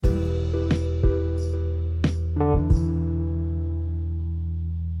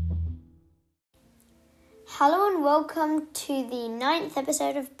and welcome to the 9th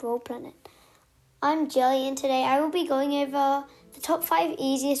episode of Brawl Planet. I'm Jelly and today I will be going over the top 5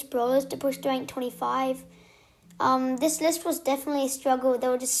 easiest brawlers to push to rank 25. This list was definitely a struggle. There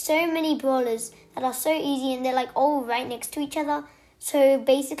were just so many brawlers that are so easy and they're like all right next to each other. So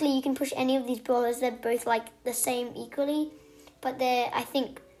basically you can push any of these brawlers. They're both like the same equally, but I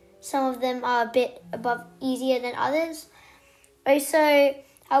think some of them are a bit easier than others. Also,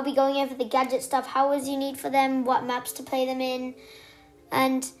 I'll be going over the gadget stuff, how you need for them, what maps to play them in.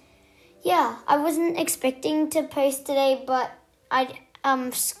 And yeah, I wasn't expecting to post today, but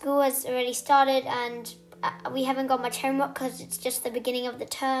school has already started and we haven't got much homework because it's just the beginning of the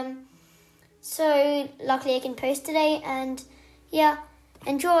term. So luckily I can post today and yeah,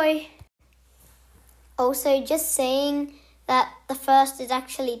 enjoy. Also, just saying that the first is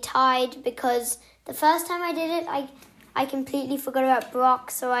actually tied because the first time I did it, I completely forgot about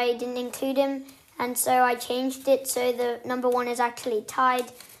Brock, so I didn't include him, and so I changed it so the number 1 is actually tied.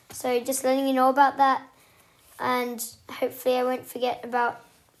 So just letting you know about that, and hopefully I won't forget about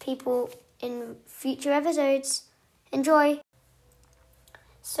people in future episodes. Enjoy!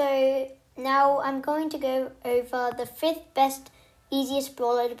 So now I'm going to go over the 5th best easiest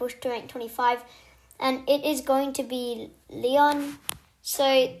brawler to push to rank 25, and it is going to be Leon. So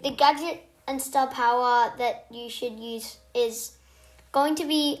the gadget and star power that you should use is going to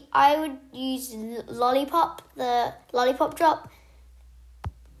be, I would use Lollipop, the Lollipop drop,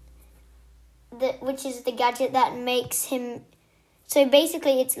 which is the gadget that makes him, so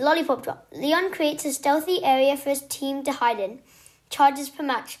basically it's Lollipop drop. Leon creates a stealthy area for his team to hide in, charges per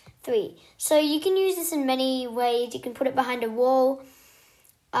match 3. So you can use this in many ways. You can put it behind a wall,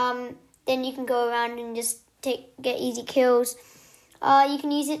 then you can go around and just get easy kills. You can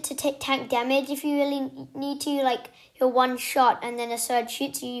use it to take tank damage if you really need to, like you're one shot and then a surge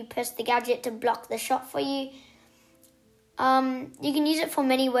shoots you, press the gadget to block the shot for you. You can use it for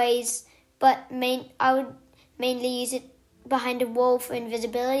many ways, but I would mainly use it behind a wall for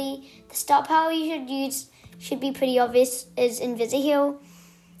invisibility. The star power you should use should be pretty obvious, is Invisi-Heal.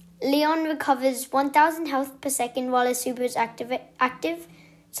 Leon recovers 1000 health per second while his super is active.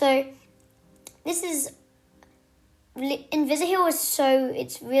 So this is Invisi-Heal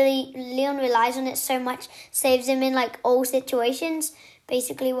is Leon relies on it so much, saves him in like all situations.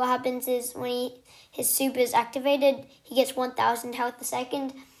 Basically what happens is when his super is activated, he gets 1000 health a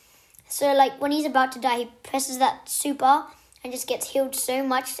second. So like when he's about to die, he presses that super and just gets healed so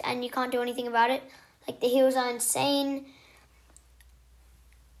much and you can't do anything about it. Like the heals are insane.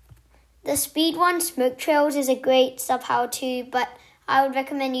 The speed one, Smoke Trails, is a great sub power too, but I would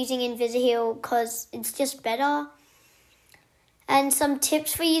recommend using Invisi-Heal because it's just better. And some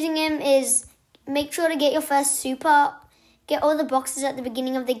tips for using him is make sure to get your first super, get all the boxes at the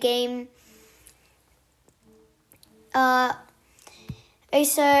beginning of the game.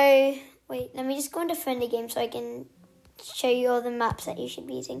 Also, wait, let me just go into friendly game so I can show you all the maps that you should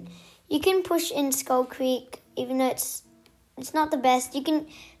be using. You can push in Skull Creek, even though it's not the best. You can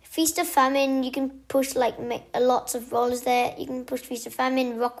Feast of Famine, you can push like lots of brawlers there. You can push Feast of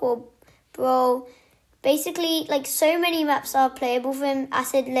Famine, Rockwall, Brawl. Basically, like so many maps are playable for him.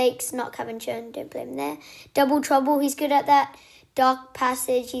 Acid Lakes, not Cavern Churn, don't play him there. Double Trouble, he's good at that. Dark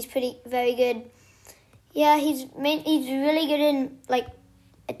Passage, he's very good. Yeah, he's really good in like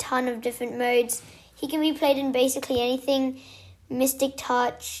a ton of different modes. He can be played in basically anything. Mystic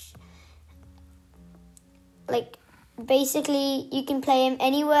Touch, like basically you can play him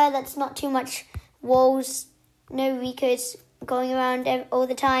anywhere that's not too much walls, no Ricos going around all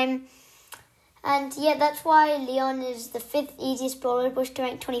the time. And yeah, that's why Leon is the 5th easiest brawler to push to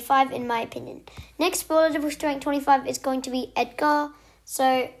rank 25 in my opinion. Next brawler to push to rank 25 is going to be Edgar.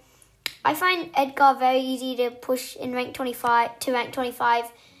 So I find Edgar very easy to push in rank 25 to rank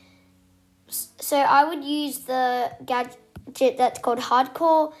 25. So I would use the gadget that's called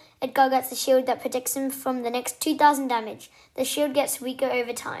Hardcore. Edgar gets the shield that protects him from the next 2000 damage. The shield gets weaker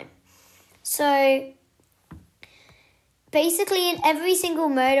over time. So basically, in every single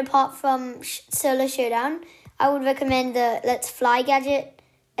mode apart from Solo Showdown, I would recommend the Let's Fly gadget.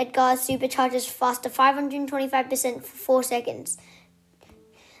 Edgar supercharges faster 525% for 4 seconds.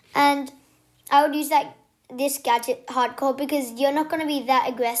 And I would use this gadget Hardcore because you're not going to be that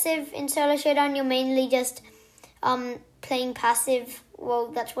aggressive in Solo Showdown. You're mainly just playing passive.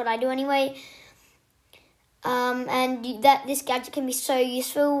 Well, that's what I do anyway. And this gadget can be so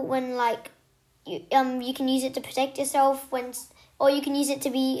useful when you can use it to protect yourself or you can use it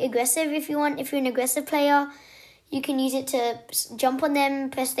to be aggressive if you want. If you're an aggressive player, you can use it to jump on them,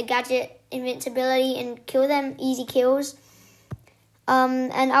 press the gadget invincibility and kill them, easy kills.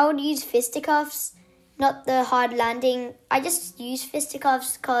 And I would use Fisticuffs. not the hard landing. I just use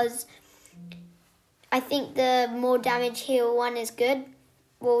fisticuffs because I think the more damage heal one is good.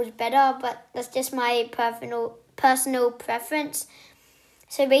 Well, it's better, but that's just my personal preference.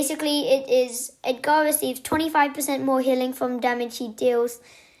 So basically it is Edgar receives 25% more healing from damage he deals.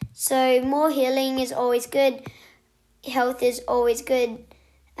 So more healing is always good. Health is always good.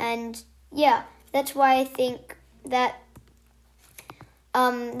 And yeah, that's why I think that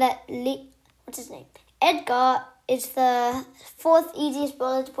what's his name? Edgar is the 4th easiest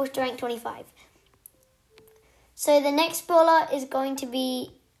brawler to push to rank 25. So the next brawler is going to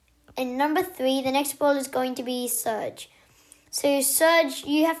be in number 3. The next brawler is going to be Surge. So Surge,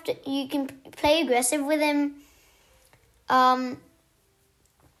 you can play aggressive with him.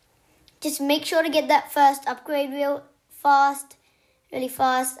 Just make sure to get that first upgrade really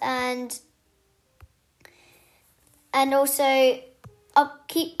fast, and also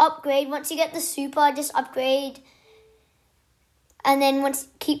keep upgrade. Once you get the super, just upgrade, and then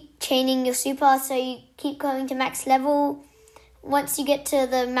keep chaining your super, so you keep going to max level. Once you get to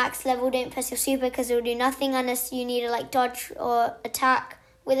the max level, don't press your super because it will do nothing unless you need to dodge or attack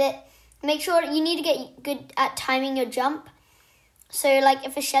with it. Make sure you need to get good at timing your jump. So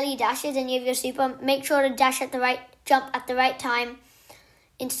if a Shelly dashes and you have your super, make sure to jump at the right time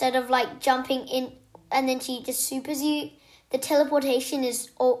instead of jumping in and then she just supers you. The teleportation is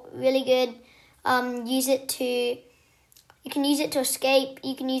really good. You can use it to escape.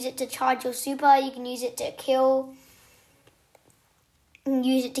 You can use it to charge your super. You can use it to kill. You can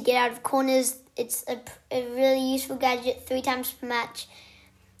use it to get out of corners. It's a really useful gadget 3 times per match.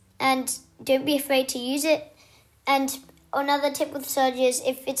 And don't be afraid to use it. And another tip with Surge is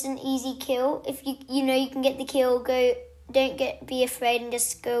if it's an easy kill, if you can get the kill, be afraid and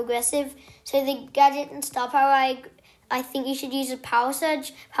just go aggressive. So the gadget and star power, I think you should use a Power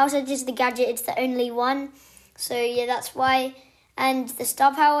Surge. Power Surge is the gadget, it's the only one. So yeah, that's why. And the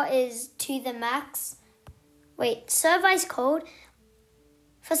star power is to the max. Wait, Serve Ice Cold?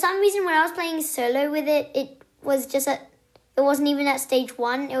 For some reason when I was playing solo with it, it wasn't even at stage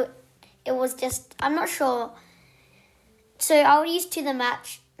 1. It was just, I'm not sure. So I would use to the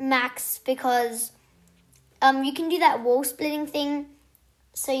max because you can do that wall splitting thing.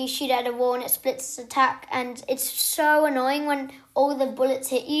 So you shoot at a wall and it splits its attack. And it's so annoying when all the bullets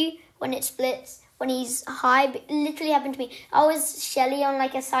hit you when it splits, when he's high. It literally happened to me. I was Shelly on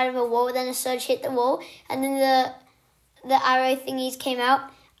a side of a wall, then a Surge hit the wall. And then the arrow thingies came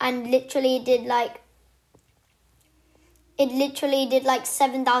out and literally did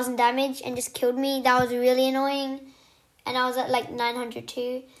 7,000 damage and just killed me. That was really annoying. And I was at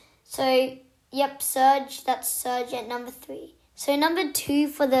 902. So, yep, Surge. That's Surge at number 3. So, number 2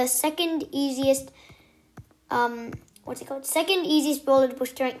 for the second easiest, second easiest brawler to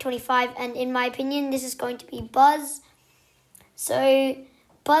push to rank 25. And in my opinion, this is going to be Buzz. So,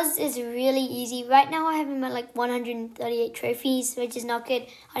 Buzz is really easy. Right now, I have him at 138 trophies, which is not good.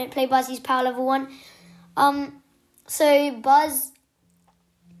 I didn't play Buzz. He's power level 1. So,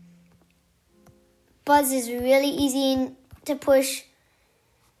 Buzz is really easy to push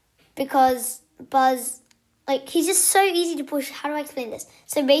because Buzz, he's just so easy to push. How do I explain this?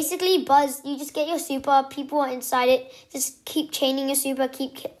 So basically, Buzz, you just get your super, people are inside it, just keep chaining your super,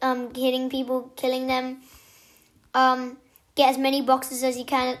 keep hitting people, killing them. Get as many boxes as you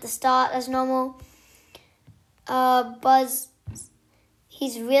can at the start as normal. Buzz,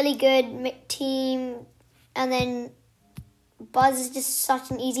 he's really good team, and then Buzz is just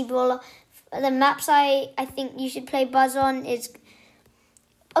such an easy brawler. The maps I think you should play Buzz on is...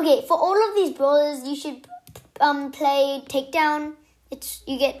 Okay, for all of these brawlers, you should play Takedown.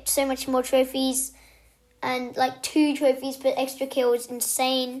 You get so much more trophies. And 2 trophies per extra kill is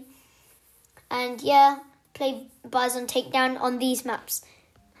insane. And yeah, play Buzz on Takedown on these maps.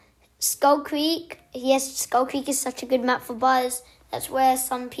 Skull Creek. Yes, Skull Creek is such a good map for Buzz. That's where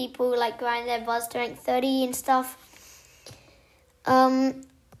some people grind their Buzz to rank 30 and stuff.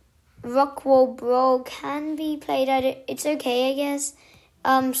 Rockwall Brawl can be played at it. It's okay, I guess.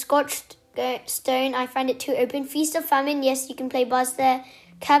 Scorched Stone, I find it too open. Feast of Famine, yes, you can play Buzz there.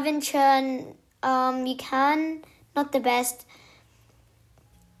 Cavern Churn, you can. Not the best.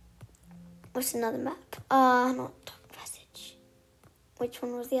 What's another map? Not Dark Passage. Which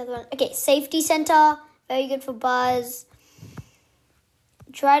one was the other one? Okay, Safety Center, very good for Buzz.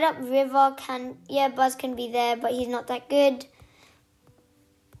 Dried Up River Buzz can be there, but he's not that good.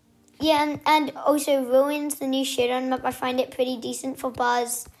 Yeah, and also Ruins, the new Showdown map, I find it pretty decent for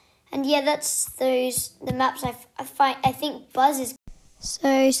Buzz. And yeah, that's the maps I think Buzz is.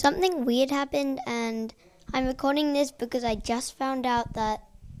 So something weird happened, and I'm recording this because I just found out that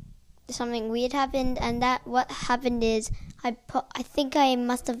something weird happened, and that what happened is I think I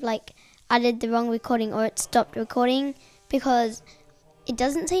must have added the wrong recording, or it stopped recording because it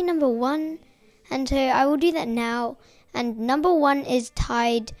doesn't say number 1, and so I will do that now. And number 1 is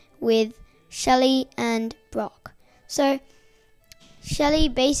tied with Shelly and Brock. So Shelly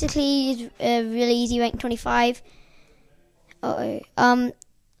basically is really easy, rank 25.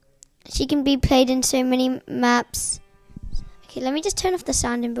 She can be played in so many maps. Okay, let me just turn off the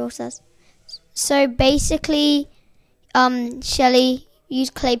sound in Brawl Stars. So basically, Shelly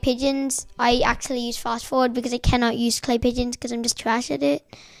used clay pigeons. I actually use fast forward because I cannot use clay pigeons because I'm just trash at it.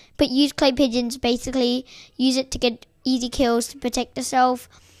 But use clay pigeons, basically use it to get easy kills to protect yourself.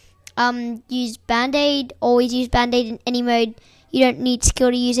 Use Band-Aid. Always use Band-Aid in any mode. You don't need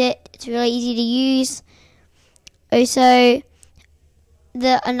skill to use it. It's really easy to use. Also,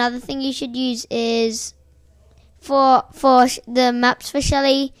 another thing you should use is for the maps for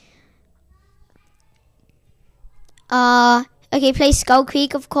Shelly. Okay, play Skull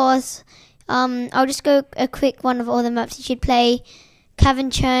Creek, of course. I'll just go a quick one of all the maps you should play.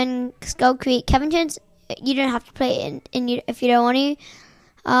 Cavern Churn, Skull Creek. Cavern Churn's, you don't have to play it if you don't want to.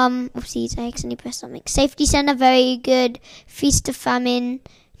 Oopsies, I accidentally pressed something. Safety Center, very good. Feast of Famine,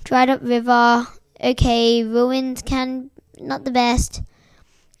 Dried Up River. Okay, Ruins not the best.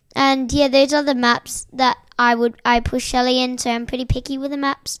 And yeah, those are the maps that I push Shelly in, so I'm pretty picky with the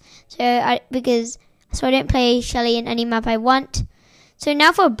maps. So I don't play Shelly in any map I want. So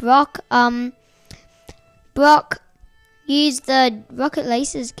now for Brock. Brock used the Rocket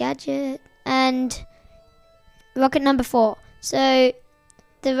Laces gadget and rocket number 4. So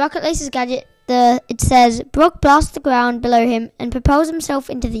the Rocket Laces gadget, it says Brock blasts the ground below him and propels himself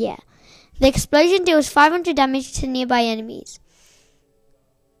into the air. The explosion deals 500 damage to nearby enemies.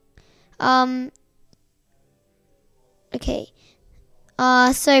 Okay.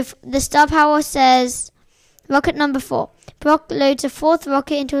 So the star power says rocket number 4. Brock loads a 4th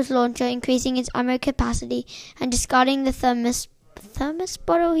rocket into his launcher, increasing its ammo capacity and discarding the thermos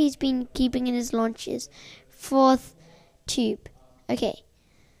bottle he's been keeping in his launches. 4th tube. Okay.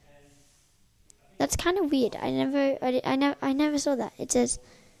 That's kind of weird. I never saw that. It says,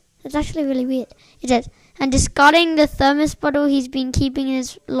 it's actually really weird. It says, and discarding the thermos bottle he's been keeping in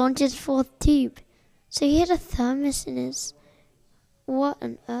his launcher's 4th tube. So he had a thermos in his... What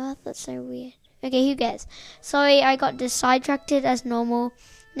on earth? That's so weird. Okay, who cares? Sorry, I got sidetracked as normal.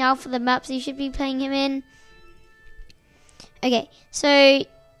 Now for the maps you should be playing him in. Okay, so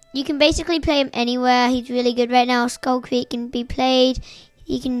you can basically play him anywhere. He's really good right now. Skull Creek can be played.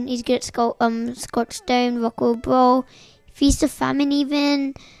 He's good at Scorched Stone, Rockwell Brawl, Feast of Famine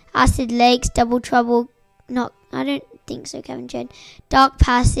even, Acid Lakes, Double Trouble. I don't think so, Cavern Churn. Dark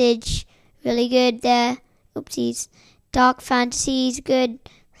Passage, really good there. Oopsies. Dark Fantasies, good.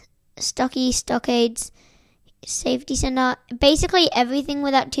 Stockades, Safety Center. Basically everything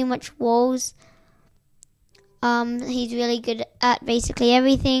without too much walls. He's really good at basically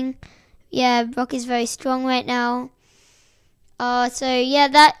everything. Yeah, Brock is very strong right now. So yeah,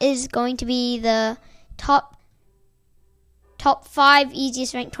 that is going to be the top 5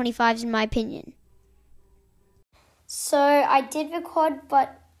 easiest rank 25s in my opinion. So I did record,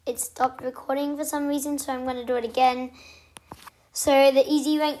 but it stopped recording for some reason, so I'm going to do it again. So the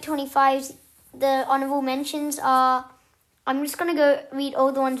easy rank 25s, the honorable mentions are, I'm just going to go read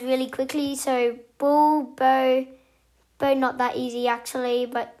all the ones really quickly. So Bull, Bo not that easy actually,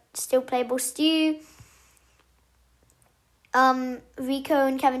 but still playable. Stu, Rico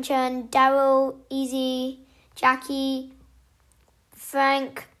and Cavern Churn, Daryl, easy, Jackie,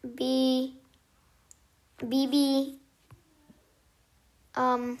 Frank, BB,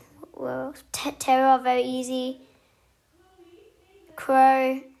 Terra, very easy,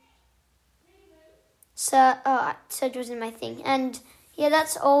 Crow, Surge was in my thing, and yeah,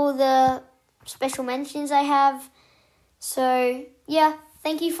 that's all the special mentions I have. So yeah,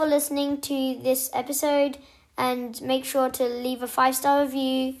 thank you for listening to this episode, and make sure to leave a 5-star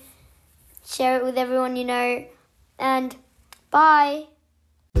review, share it with everyone you know, and bye.